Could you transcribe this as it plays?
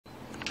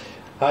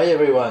Hi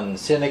everyone,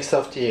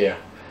 CNXsoft here.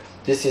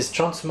 This is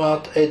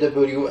Transmart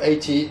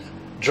AW80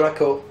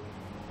 Draco,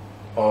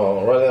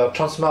 or rather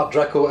Transmart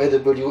Draco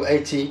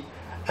AW80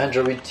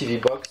 Android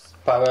TV box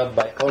powered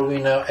by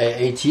Allwinner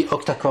A80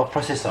 octa-core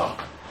processor.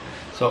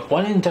 So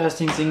one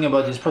interesting thing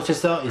about this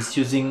processor is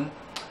using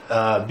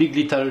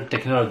big.LITTLE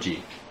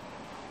technology.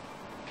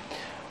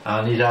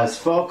 And it has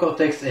 4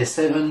 Cortex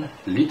A7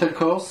 little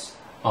cores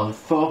and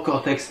 4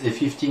 Cortex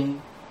A15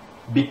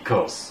 big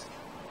cores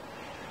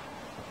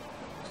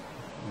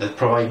that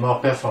provide more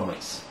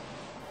performance.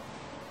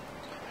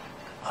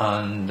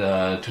 And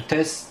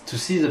to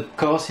see the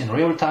cores in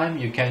real time,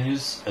 you can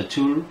use a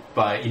tool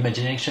by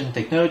Imagination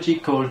Technology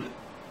called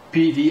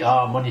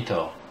Pdr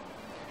Monitor.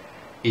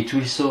 It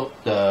will show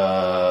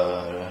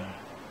the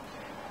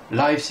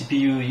live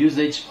CPU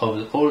usage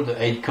of all the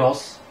 8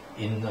 cores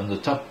on the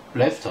top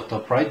left or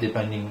top right,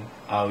 depending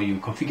how you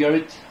configure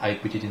it. I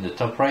put it in the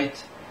top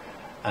right.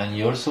 And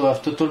you also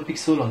have total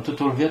pixel and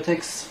total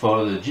vertex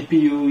for the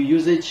GPU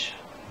usage,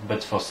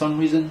 but for some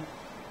reason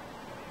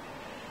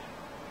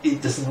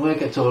it doesn't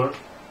work at all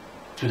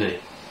today,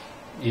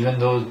 even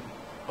though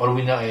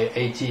Allwinner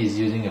A80 is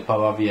using a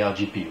PowerVR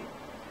GPU.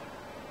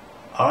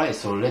 Alright,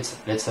 so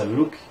let's have a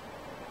look,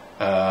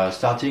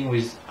 starting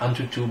with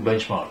Antutu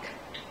benchmark.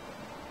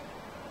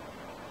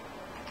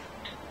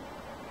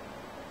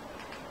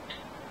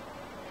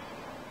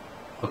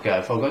 Okay,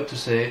 I forgot to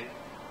say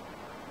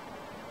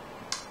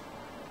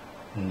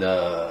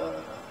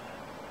the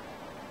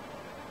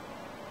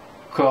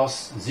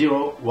cores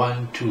 0,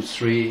 1, 2,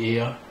 3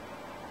 here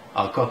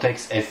are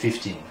Cortex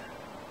A15,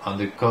 and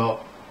the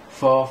core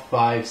 4,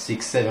 5,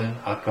 6, 7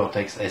 are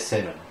Cortex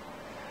A7.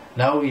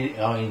 Now we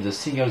are in the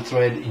single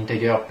thread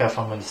integer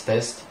performance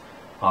test,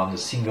 and the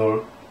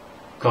single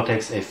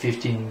Cortex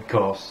A15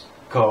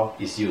 core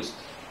is used.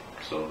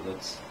 So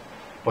that's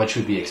what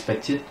should be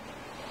expected.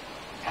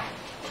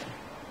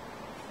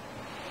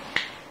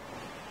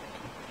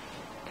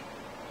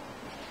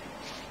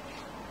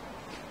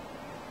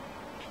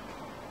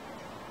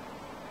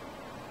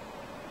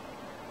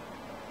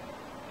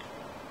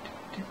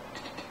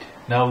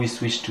 Now we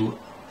switch to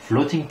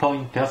floating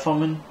point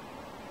performance,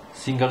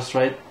 single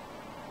thread,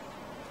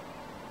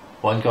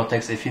 1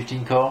 Cortex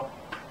A15 core,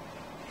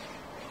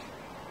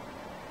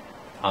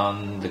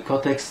 and the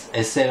Cortex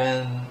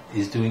A7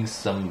 is doing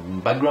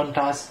some background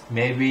tasks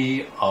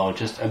maybe, or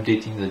just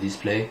updating the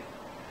display.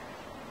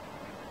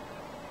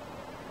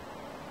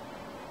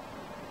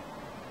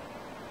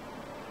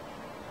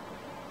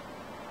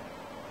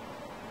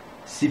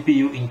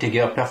 CPU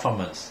integer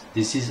performance.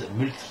 This is a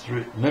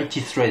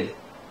multi-thread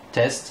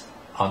test,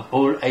 and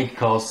all 8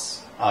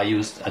 cores are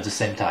used at the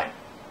same time.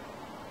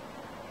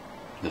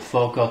 The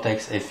 4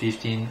 Cortex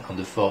A15 and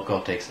the 4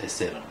 Cortex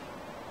A7.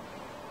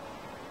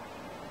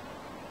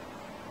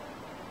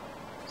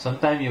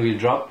 Sometimes you will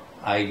drop.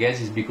 I guess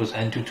it's because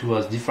Antutu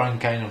has different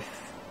kind of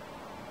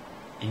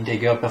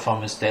integer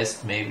performance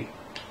test, maybe.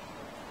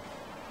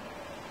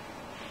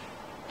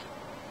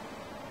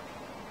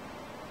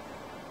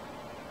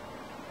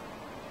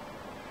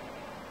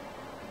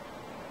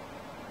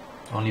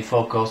 Only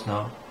 4 cores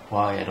now.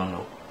 Why? I don't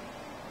know.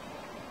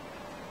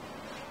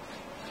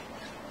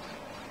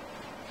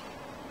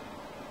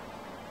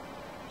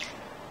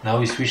 Now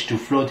we switch to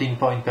floating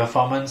point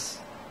performance,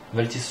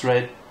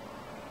 multi-thread,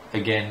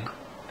 again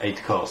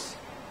 8 cores.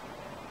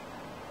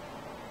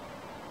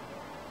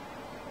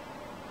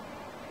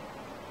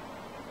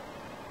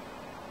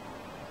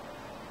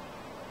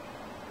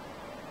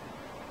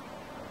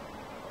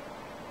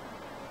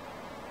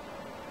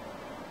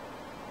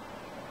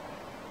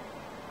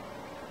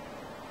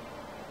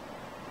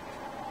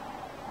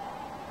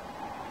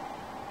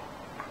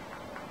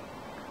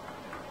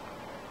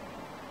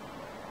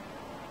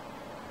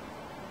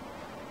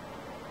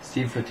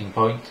 Still floating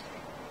point.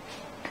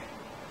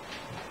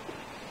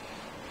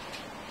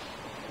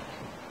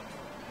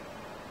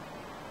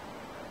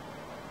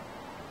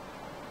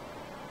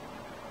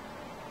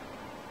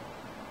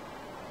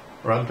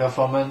 RAM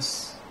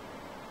performance,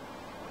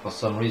 for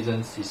some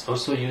reasons, is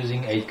also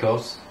using 8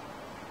 cores.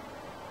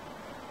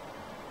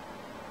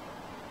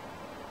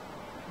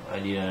 I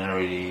didn't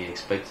really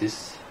expect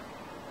this,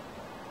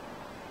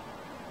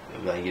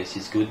 but I guess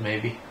it's good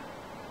maybe.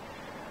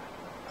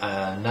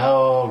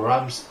 Now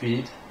RAM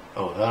speed.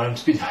 Oh, RAM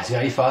speed was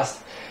very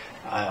fast.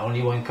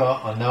 Only 1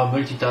 core, and now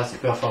multitask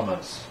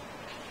performance.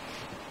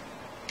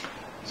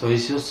 So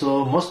it's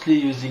also mostly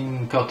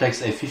using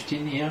Cortex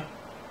A15 here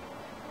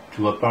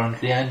to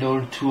apparently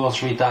handle 2 or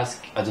 3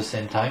 tasks at the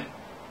same time.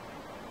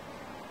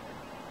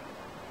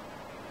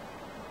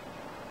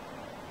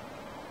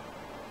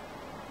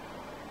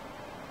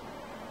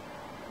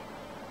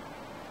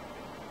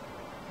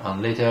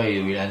 And later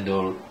it will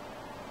handle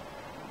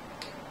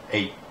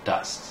 8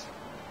 tasks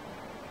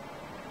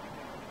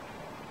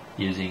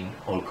using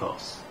all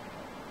cores.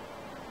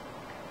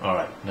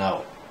 Alright,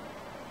 now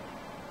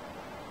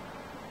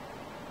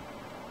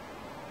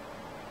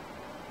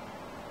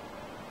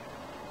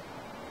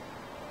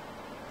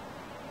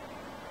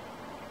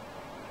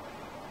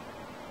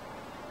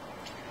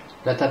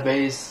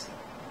database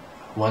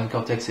one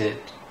Cortex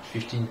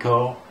A15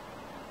 core.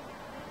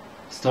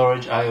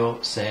 Storage I/O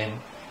same.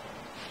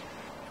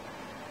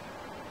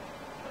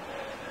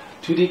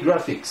 2D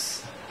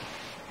graphics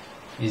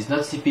is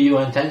not CPU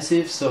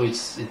intensive, so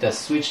it has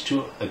switched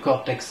to a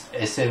Cortex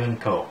A7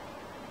 core.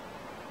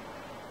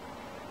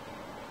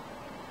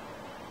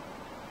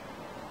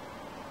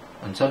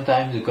 And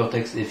sometimes the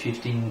Cortex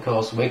A15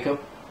 cores wake up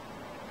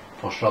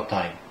for a short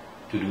time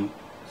to do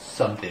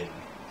something.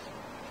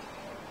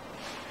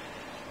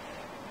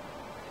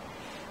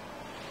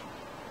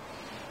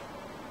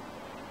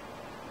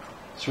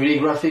 "3D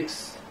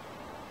graphics."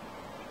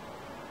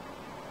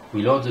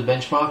 We load the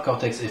benchmark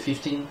Cortex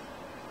A15.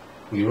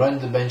 We run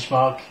the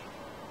benchmark.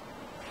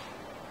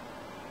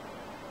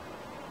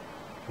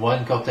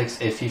 One Cortex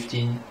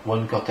A15,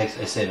 one Cortex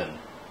A7.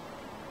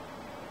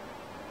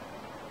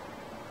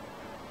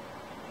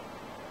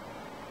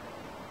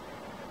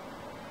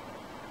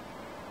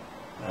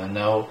 And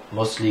now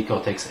mostly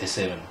Cortex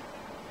A7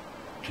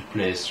 to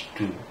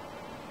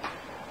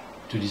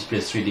display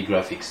 3D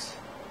graphics.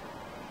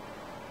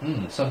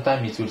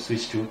 Sometimes it will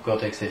switch to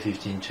Cortex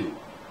A15 too.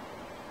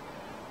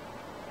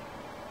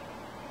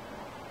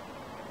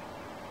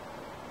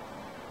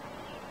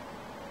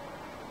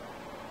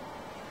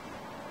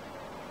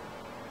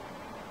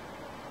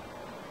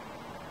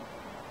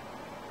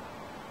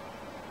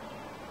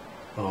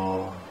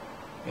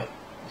 Yeah,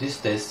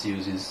 this test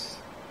uses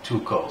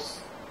 2 cores,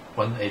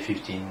 one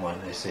A15, one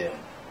A7,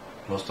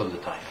 most of the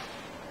time.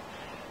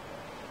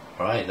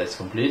 Alright, that's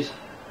complete.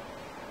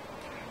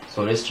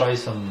 So let's try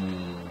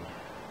some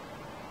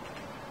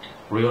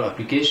real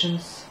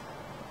applications.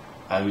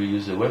 I will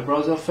use a web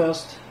browser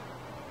first.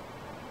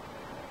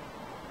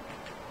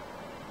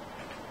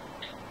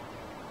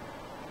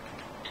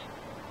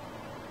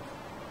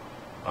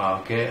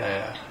 Okay,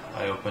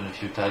 I opened a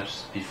few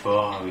tabs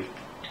before. I will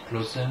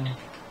close them.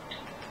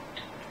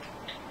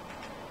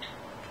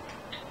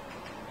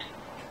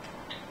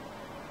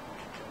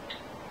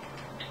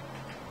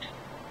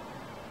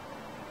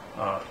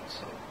 Alright,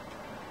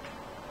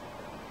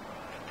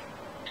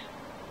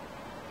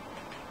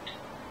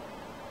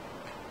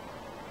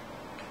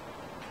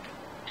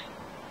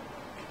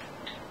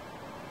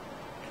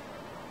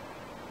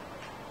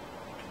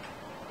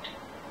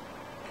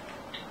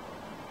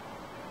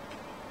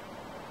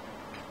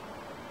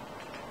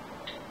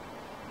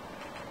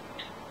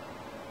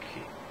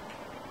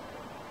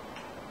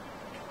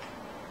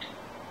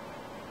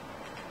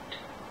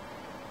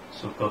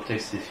 so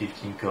Cortex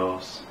A15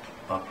 cores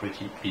are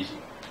pretty easy.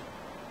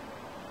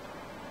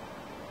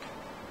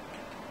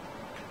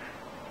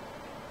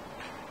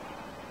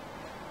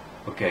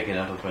 Okay, I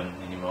cannot open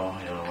anymore.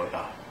 I don't know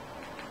why.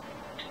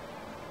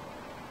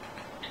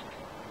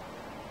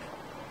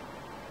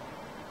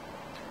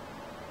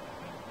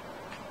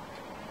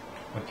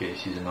 Okay,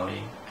 this is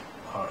annoying.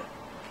 Alright.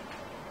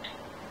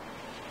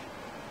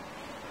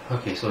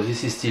 Okay, so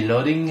this is still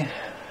loading.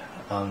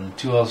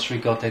 2 or 3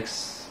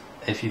 Cortex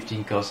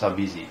A15 cores are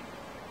busy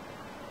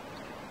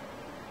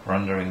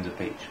rendering the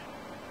page.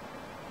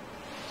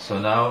 So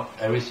now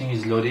everything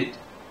is loaded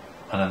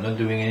and I'm not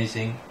doing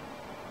anything.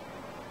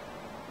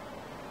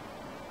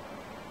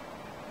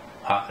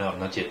 No,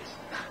 not yet.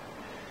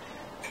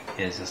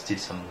 Yes, there's still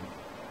some.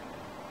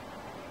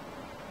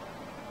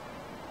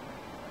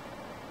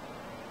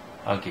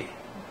 Okay,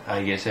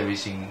 I guess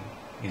everything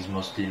is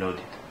mostly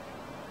loaded.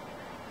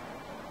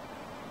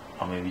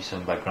 Or maybe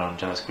some background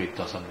JavaScript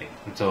or something.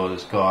 So the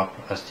score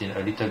app are still a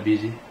little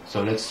busy.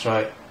 So let's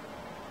try to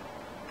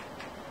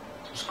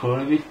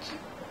scroll a bit.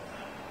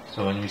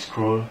 So when we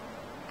scroll,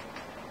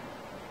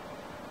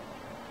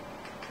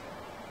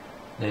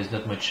 there is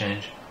not much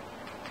change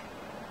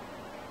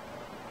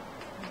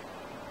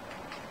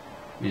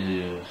with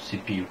the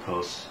CPU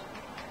cores,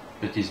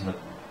 but it's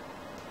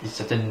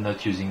certainly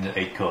not using the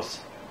 8 cores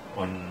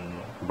when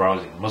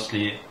browsing,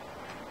 mostly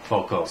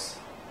 4 cores.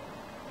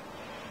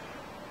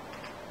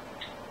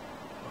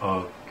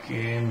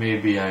 Okay,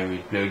 maybe I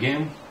will play a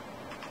game.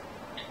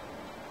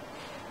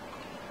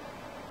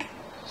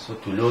 So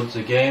to load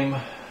the game,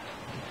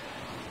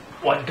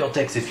 1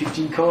 Cortex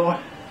A15 core,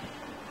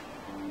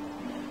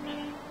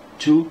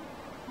 2,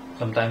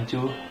 sometimes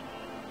 2,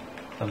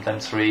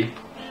 sometimes 3.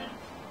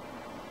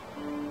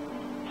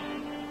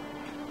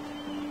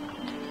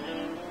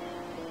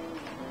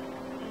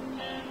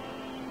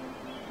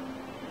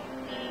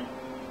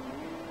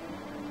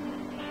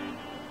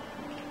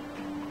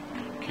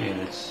 Okay,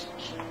 let's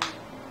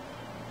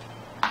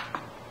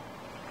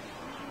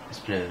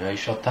play a very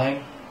short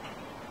time.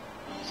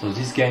 So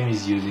this game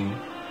is using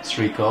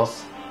 3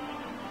 cores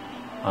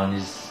and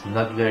is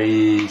not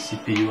very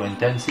CPU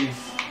intensive,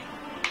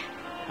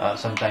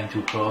 sometimes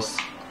 2 cores.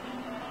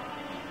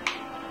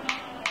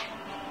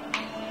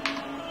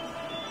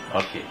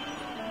 Okay,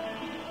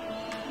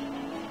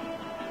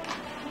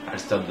 I'll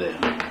stop there.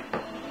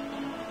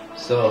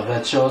 So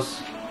that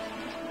shows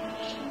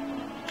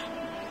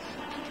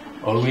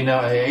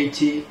Allwinner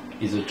A80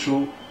 is a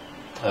true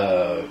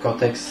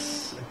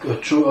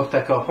true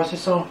octa-core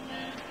processor,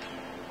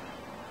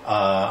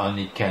 and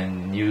it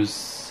can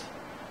use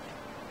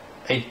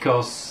 8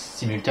 cores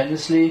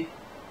simultaneously,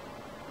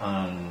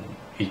 and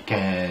it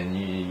can,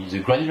 the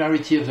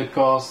granularity of the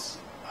cores,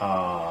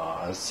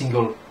 a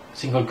single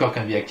core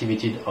can be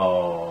activated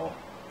or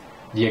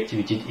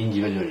deactivated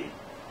individually.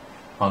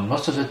 And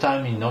most of the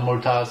time in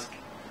normal tasks,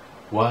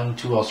 1,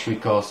 2 or 3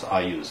 cores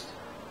are used.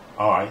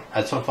 Alright,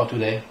 that's all for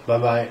today. Bye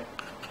bye.